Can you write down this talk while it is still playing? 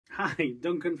Hi,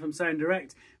 Duncan from Sew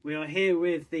Direct. We are here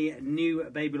with the new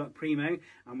Baby Lock Primo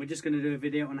and we're just going to do a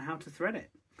video on how to thread it.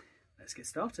 Let's get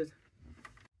started.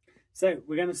 So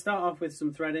we're going to start off with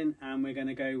some threading and we're going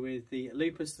to go with the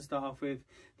loopers to start off with,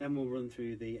 then we'll run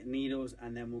through the needles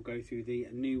and then we'll go through the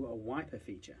new wiper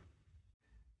feature.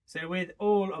 So with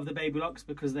all of the Baby Locks,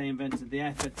 because they invented the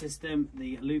air thread system,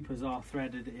 the loopers are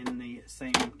threaded in the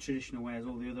same traditional way as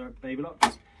all the other Baby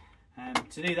Locks.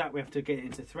 To do that we have to get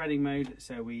into threading mode,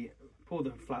 so we pull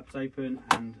the flaps open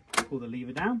and pull the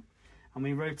lever down and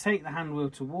we rotate the hand wheel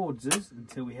towards us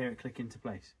until we hear it click into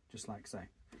place, just like so.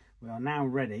 We are now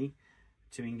ready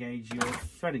to engage your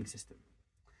threading system.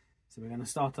 So we're going to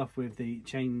start off with the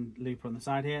chain looper on the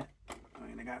side here. We're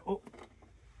going to go up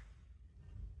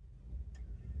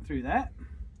through there,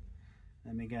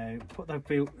 then we go put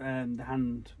the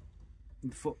hand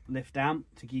and foot lift down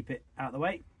to keep it out of the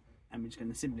way, and we're just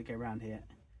going to simply go around here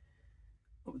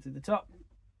up to the top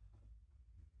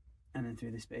and then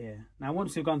through this bit here. Now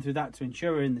once we've gone through that, to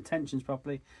ensure we're in the tensions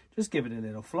properly, just give it a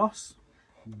little floss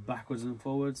backwards and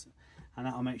forwards and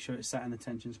that'll make sure it's set in the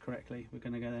tensions correctly. We're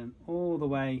going to go then all the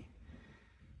way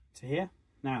to here.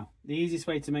 Now the easiest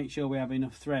way to make sure we have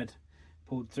enough thread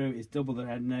pulled through is double the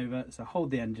end over, so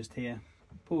hold the end just here,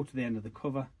 pull to the end of the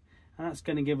cover, and that's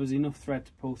going to give us enough thread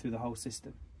to pull through the whole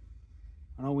system.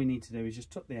 And all we need to do is just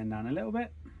tuck the end down a little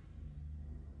bit,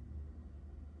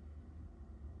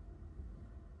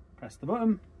 press the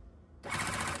button,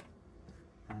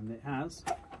 and it has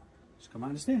just come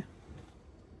out just here.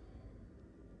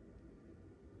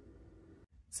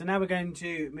 So now we're going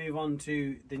to move on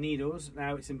to the needles.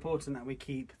 Now it's important that we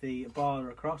keep the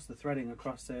bar across, the threading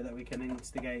across, so that we can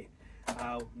instigate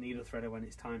our needle threader when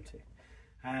it's time to.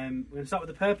 We're going to start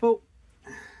with the purple.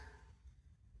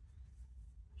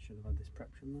 Should have had this prep,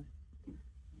 shouldn't I?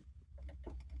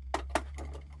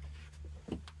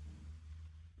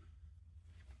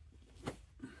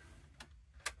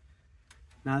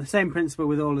 Now the same principle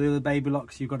with all of the other Baby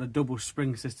Locks, you've got a double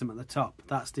spring system at the top.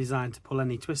 That's designed to pull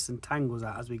any twists and tangles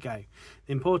out as we go.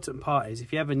 The important part is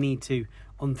if you ever need to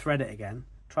unthread it again,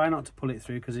 try not to pull it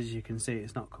through, because as you can see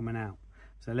it's not coming out.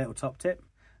 So a little top tip,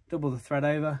 double the thread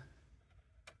over,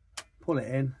 pull it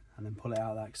in and then pull it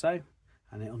out like so,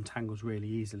 and it untangles really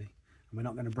easily and we're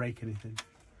not going to break anything.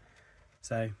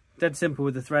 So dead simple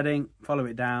with the threading, follow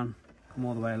it down, come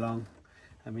all the way along,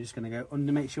 and we're just going to go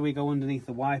under, make sure we go underneath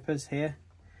the wipers here.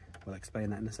 We'll explain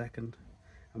that in a second.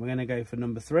 And we're going to go for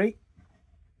number 3.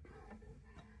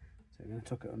 So we're going to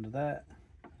tuck it under there.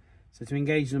 So to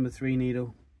engage number 3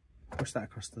 needle, push that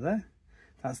across to there.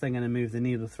 That's then going to move the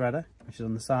needle threader, which is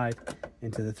on the side,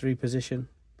 into the 3 position.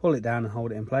 Pull it down and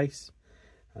hold it in place.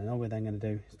 And all we're then going to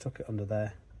do is tuck it under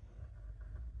there,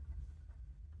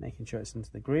 making sure it's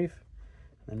into the groove,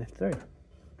 and then lift through.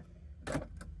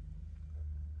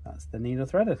 That's the needle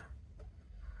threaded.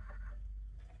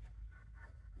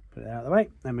 Put it out of the way.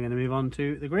 Then we're going to move on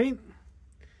to the green.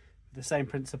 The same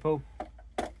principle.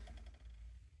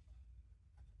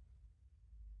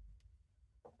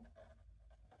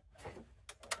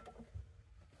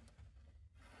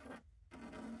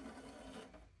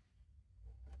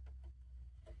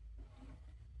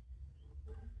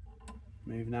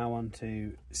 Move now on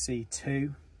to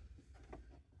C2.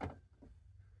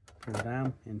 Pull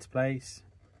down into place.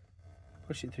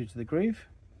 Push it through to the groove.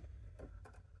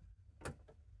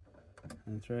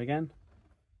 And through again.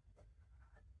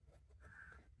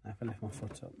 Now if I lift my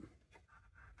foot up.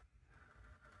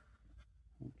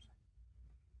 Oops.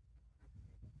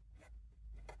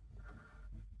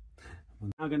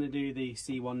 I'm now going to do the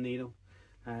C1 needle.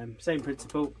 Same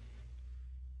principle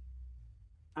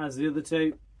as the other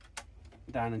two.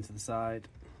 Down into the side.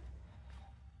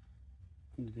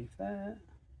 Underneath there.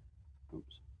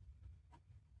 Oops.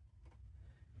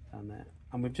 Down there.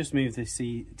 And we've just moved this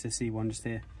C to C1 just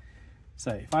here.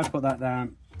 So if I put that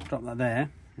down, drop that there,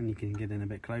 and you can get in a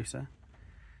bit closer,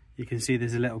 you can see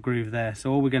there's a little groove there.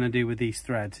 So all we're going to do with these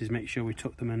threads is make sure we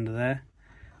tuck them under there.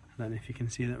 I don't know if you can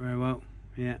see that very well.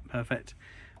 Yeah, perfect.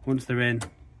 Once they're in,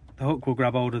 the hook will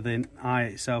grab hold of the eye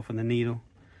itself and the needle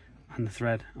and the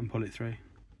thread and pull it through.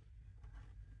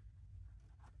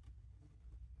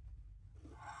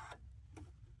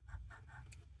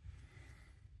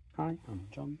 Hi, I'm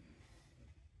John.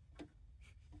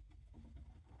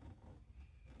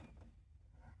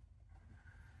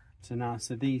 So now,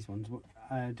 these ones,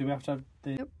 do we have to have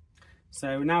the... Yep.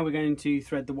 So now we're going to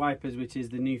thread the wipers, which is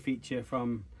the new feature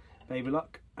from Baby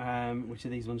Lock, which are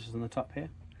these ones just on the top here.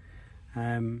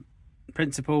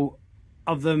 Principle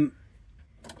of them,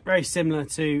 very similar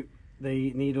to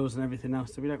the needles and everything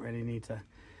else, so we don't really need to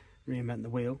reinvent the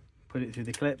wheel. Put it through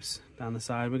the clips down the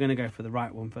side. We're going to go for the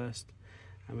right one first.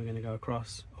 and we're going to go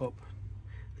across, up.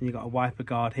 Then you've got a wiper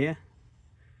guard here.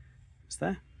 It's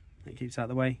there. That keeps out of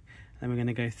the way. Then we're going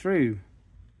to go through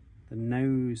the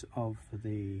nose of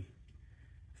the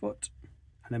foot,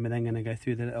 and then we're then going to go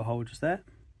through the little hole just there.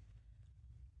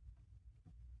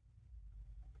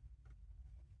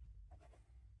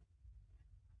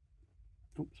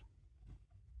 Oops.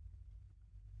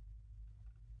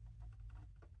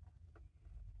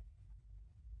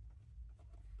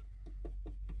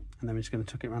 And then we're just going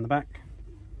to tuck it around the back.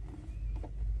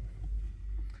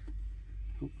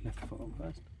 Oh, left foot up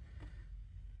first.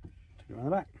 Tuck it around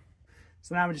the back.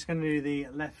 So now we're just going to do the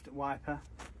left wiper,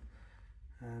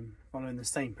 following the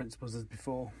same principles as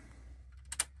before.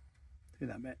 Do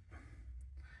that bit.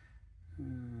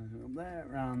 Up there,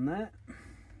 around there.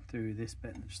 Through this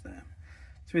bit just there.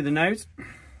 Through the nose.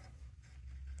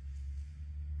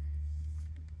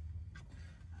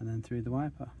 And then through the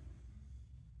wiper.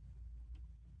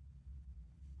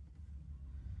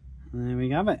 And there we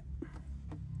have it.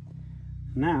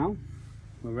 Now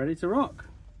we're ready to rock.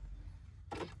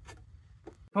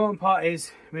 The important part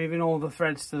is moving all the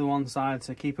threads to the one side,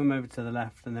 so keep them over to the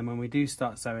left, and then when we do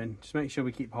start sewing, just make sure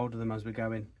we keep hold of them as we're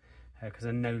going, because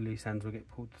then no loose ends will get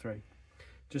pulled through.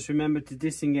 Just remember to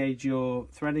disengage your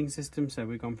threading system, so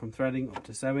we've gone from threading up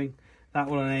to sewing. That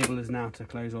will enable us now to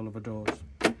close all of our doors.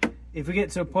 If we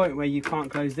get to a point where you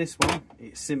can't close this one,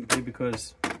 it's simply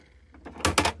because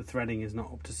the threading is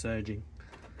not up to serging.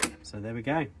 So there we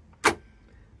go.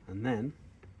 And then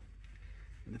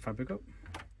get the fabric up,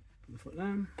 put the foot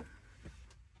down.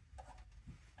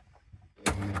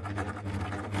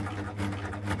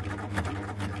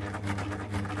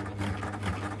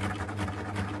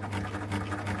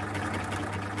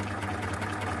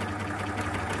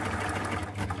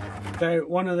 So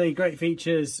one of the great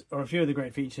features, or a few of the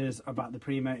great features about the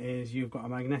Primo, is you've got a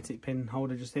magnetic pin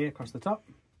holder just here across the top.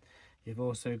 You've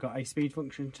also got a speed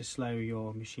function to slow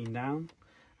your machine down,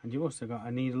 and you've also got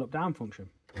a needle up down function,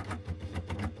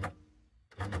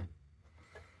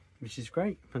 which is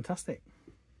great, fantastic.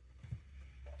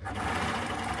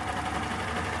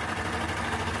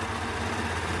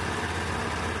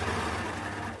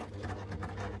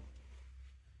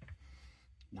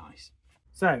 Nice.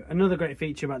 So another great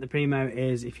feature about the Primo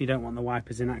is if you don't want the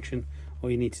wipers in action, all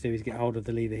you need to do is get hold of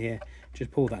the lever here, just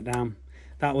pull that down.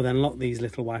 That will then lock these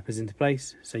little wipers into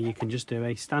place, so you can just do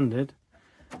a standard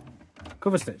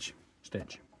cover stitch.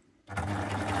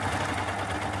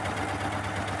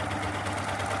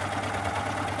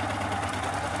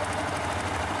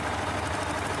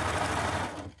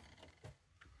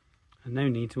 And no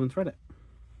need to unthread it.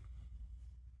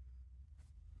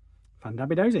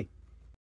 Fandabby dozy.